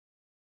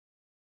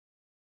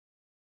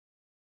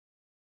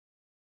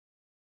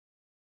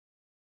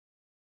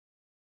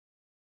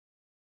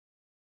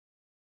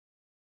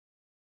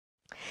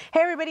Hey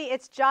everybody,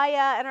 it's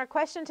Jaya, and our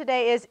question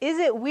today is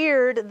it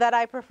weird that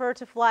I prefer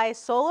to fly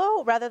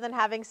solo rather than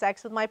having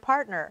sex with my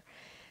partner?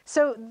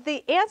 So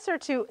the answer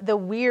to the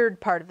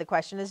weird part of the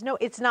question is no,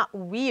 it's not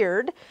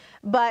weird,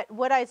 but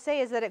what I'd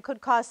say is that it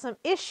could cause some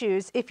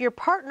issues if your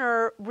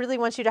partner really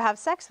wants you to have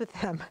sex with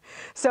them.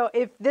 So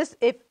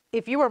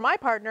if you were my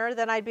partner,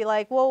 then I'd be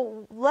like,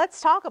 well,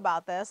 let's talk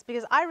about this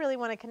because I really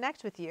want to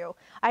connect with you.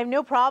 I have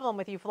no problem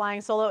with you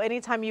flying solo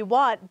anytime you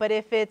want, but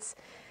if it's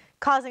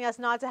causing us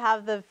not to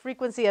have the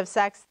frequency of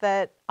sex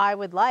that I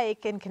would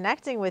like in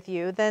connecting with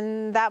you,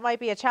 then that might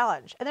be a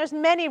challenge. And there's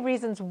many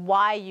reasons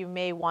why you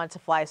may want to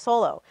fly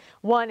solo.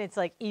 One, it's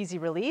like easy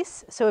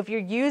release. So if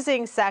you're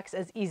using sex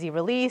as easy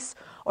release,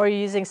 or you're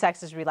using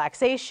sex as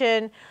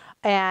relaxation,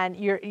 and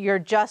you're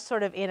just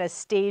sort of in a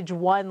stage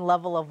one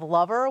level of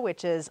lover,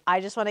 which is I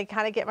just want to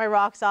kind of get my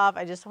rocks off,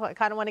 I just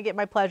kind of want to get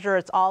my pleasure,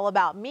 it's all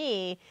about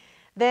me,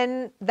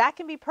 then that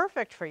can be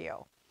perfect for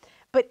you.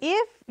 But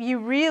if you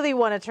really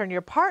want to turn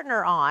your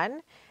partner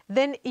on,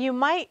 then you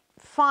might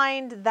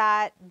find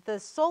that the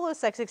solo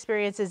sex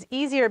experience is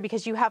easier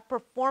because you have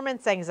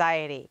performance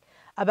anxiety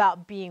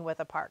about being with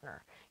a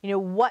partner. You know,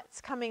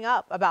 what's coming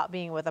up about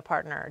being with a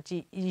partner?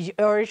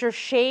 Or is your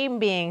shame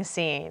being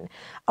seen?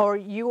 Or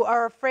you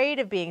are afraid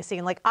of being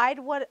seen? Like I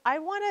want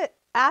to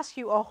ask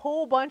you a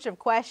whole bunch of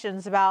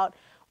questions about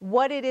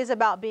what it is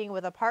about being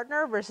with a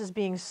partner versus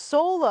being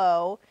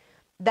solo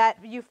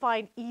that you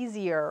find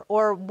easier,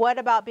 or what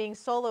about being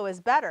solo is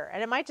better.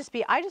 And it might just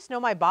be, I just know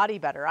my body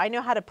better. I know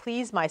how to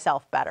please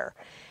myself better.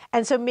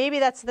 And so maybe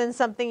that's then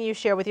something you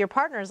share with your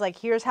partners, like,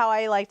 here's how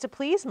I like to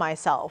please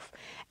myself.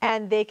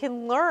 And they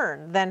can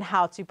learn then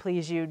how to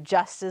please you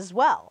just as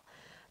well.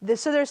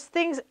 So there's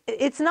things,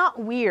 it's not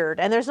weird,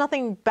 and there's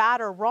nothing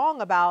bad or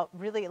wrong about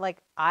really, like,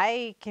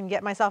 I can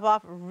get myself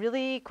off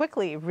really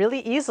quickly,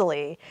 really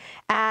easily.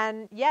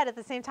 And yet at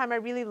the same time, I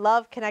really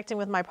love connecting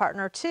with my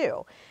partner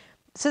too.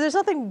 So there's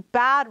nothing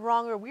bad,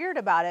 wrong, or weird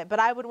about it, but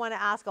I would want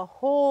to ask a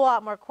whole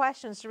lot more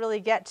questions to really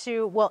get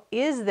to, well,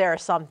 is there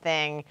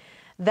something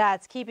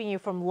that's keeping you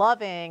from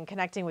loving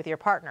connecting with your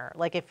partner?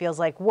 Like it feels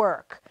like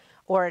work,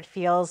 or it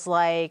feels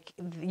like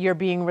you're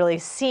being really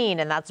seen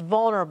and that's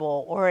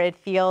vulnerable, or it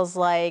feels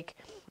like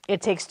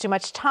it takes too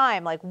much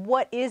time. Like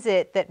what is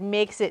it that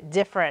makes it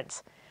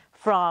different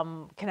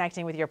from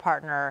connecting with your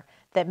partner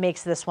that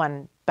makes this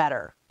one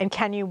better? And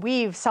can you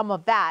weave some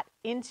of that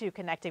into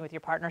connecting with your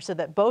partner so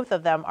that both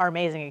of them are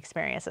amazing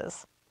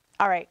experiences?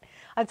 All right,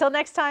 until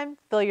next time,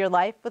 fill your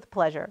life with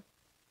pleasure.